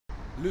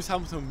Lewis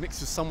Hamilton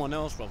mixed with someone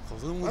else, bro.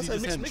 I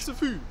said mixed with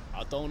who?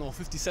 I don't know,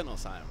 50 Cent or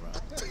something, bro.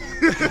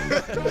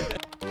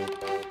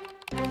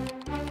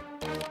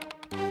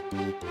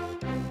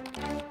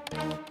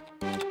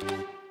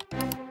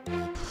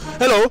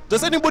 Hello,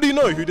 does anybody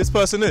know who this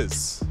person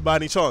is, by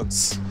any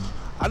chance?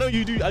 I know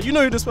you do. You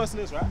know who this person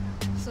is, right?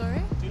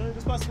 Sorry? Do you know who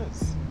this person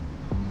is?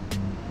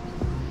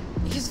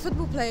 He's a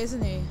football player,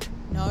 isn't he?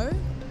 No?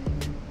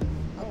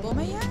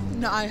 Aubameyang?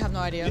 No, I have no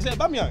idea. Is it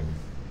Aubameyang?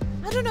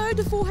 I don't know,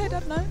 the forehead, I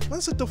don't know.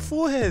 Man said the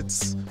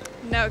foreheads.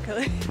 No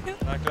clue.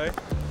 Okay.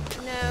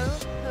 No,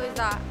 who is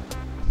that?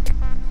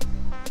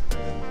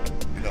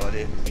 No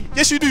idea.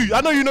 Yes, you do.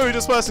 I know you know who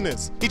this person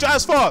is. He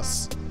drives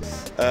fast.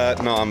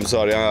 No, I'm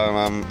sorry.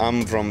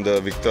 I'm from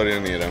the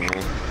Victorian era,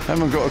 man.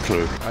 Haven't got a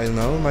clue. I don't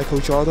know, Michael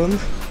Jordan.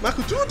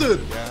 Michael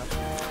Jordan? Yeah.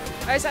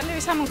 Oh, is that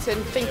Lewis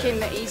Hamilton thinking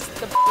that he's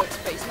the but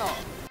he's not?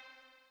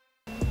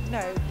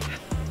 No,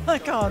 I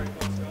can't.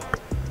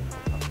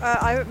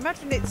 I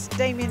imagine it's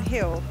Damien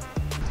Hill.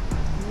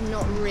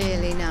 Not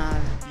really,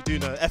 no. You do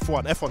know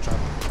F1 driver.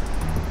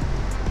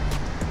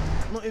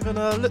 Not even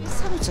a look. Lewis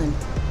Hamilton.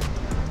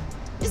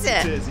 Is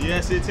it? It is.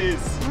 Yes, it is.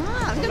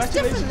 Ah, it looks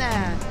different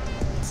there.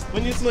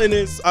 When he's not in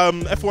his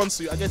F1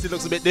 suit, I guess it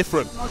looks a bit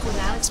different. Model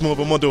now. It's more of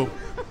a model.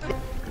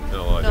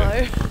 No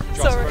idea.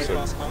 No, sorry.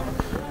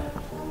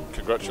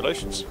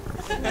 Congratulations.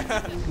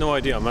 No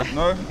idea, man.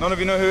 No? None of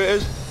you know who it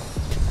is?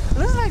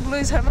 Looks like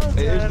Lewis Hamilton.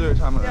 It is Lewis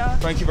Hamilton. Yeah.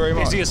 Thank you very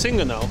much. Is he a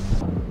singer now?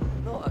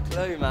 Not a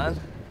clue, man.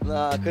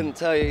 No, I couldn't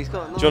tell you. He's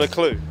got nice, Do you want a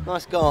clue?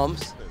 nice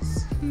arms.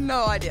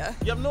 No idea.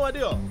 You have no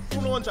idea?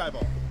 Formula 1 driver?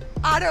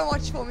 I don't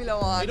watch Formula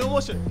 1. You don't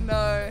watch it?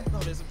 No. No,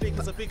 there's a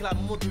big like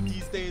model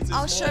these days.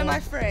 I'll show my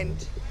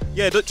friend.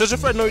 Yeah, does your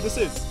friend know who this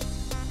is?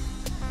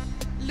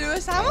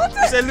 Lewis Hamilton?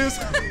 You said Lewis.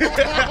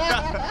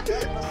 Do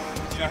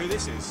you know who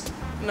this is?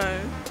 No.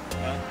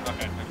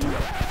 Okay, thank you.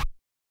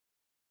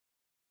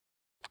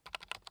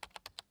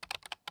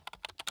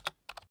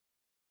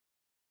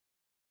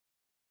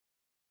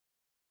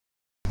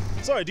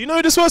 Sorry, do you know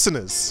who this person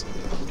is?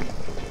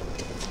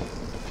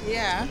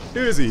 Yeah. Who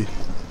is he?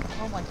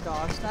 Oh my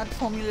gosh, that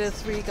Formula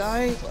 3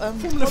 guy.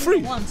 Formula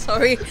 3? 1,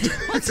 sorry.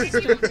 What's his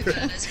name?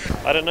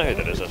 I don't know who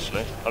that is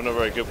actually. I'm not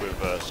very good with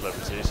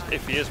celebrities,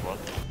 if he is one.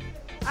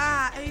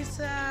 Ah, it's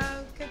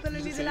quello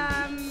lì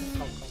della...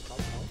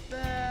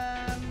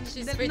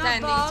 She's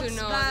pretending to know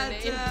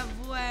the name.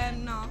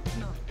 Bueno.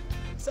 No.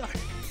 Sorry.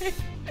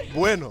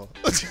 Bueno.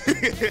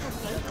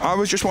 I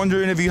was just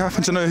wondering if you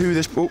happen to know who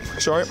this... Oh,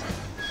 sorry.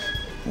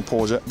 We'll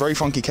pause it. Very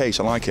funky case,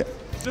 I like it.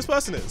 This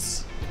person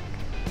is?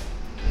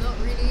 Not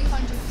really.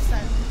 100%.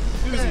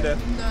 Who is he then?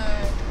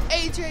 No.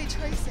 AJ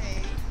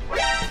Tracey.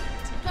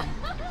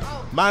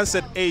 Man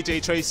said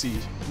AJ Tracey.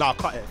 Nah,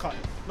 cut it.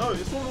 No,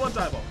 it's Formula 1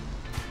 driver.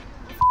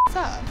 What's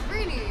that?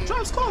 Really?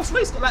 Drives cars,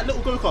 race like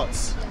little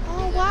go-karts.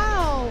 Oh,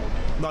 wow.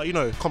 No, you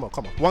know, come on.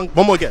 One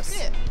more guess.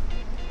 Yeah.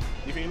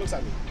 You think he looks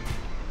at me?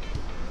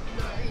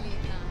 Not really,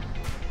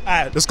 no.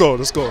 Alright, let's go.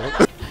 Is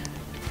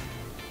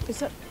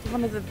that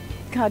one of the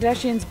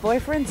Kardashians'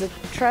 boyfriends,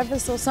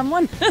 Travis or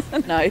someone?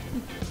 No.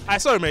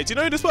 Alright, sorry mate, do you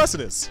know who this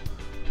person is?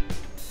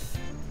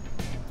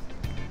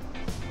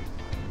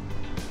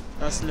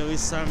 That's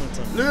Lewis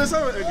Hamilton. Lewis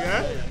Hamilton,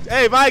 yeah?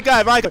 Hey, my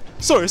guy.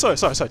 Sorry.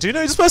 Do you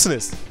know who this person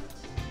is?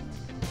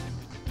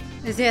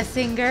 Is he a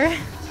singer?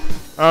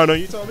 Oh no,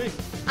 you tell me.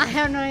 I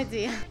have no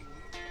idea.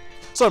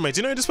 Sorry mate, do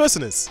you know who this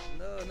person is?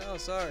 No,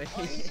 sorry.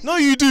 No,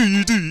 you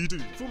do.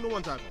 Formula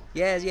 1 driver.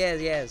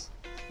 Yes.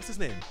 What's his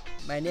name?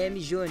 My name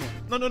is Junior.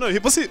 No.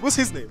 What's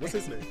his name?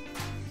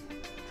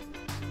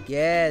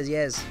 Yes.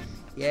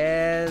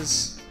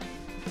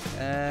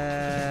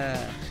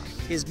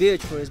 He's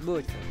beautiful.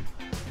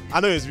 I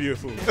know he's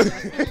beautiful.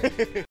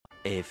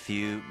 A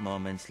few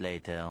moments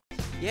later.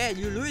 Yeah,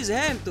 you Lewis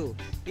Hamilton.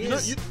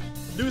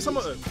 Lewis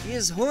Hamilton?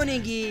 He's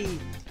running.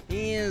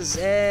 He's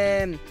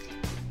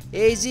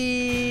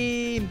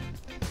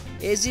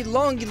easy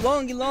long.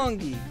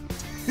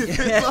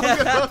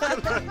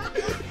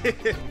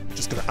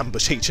 Just gonna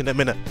ambush H in a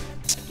minute.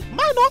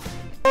 Minor.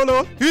 Oh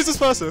no, who's this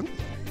person?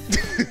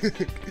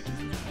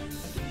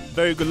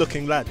 Very good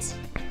looking lads.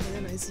 I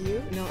don't know, it's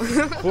you? No.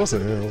 Of course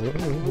it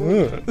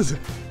is.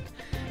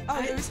 Oh,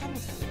 Lewis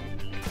Hamilton.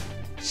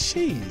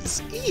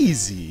 She's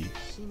easy.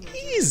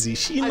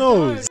 She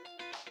knows.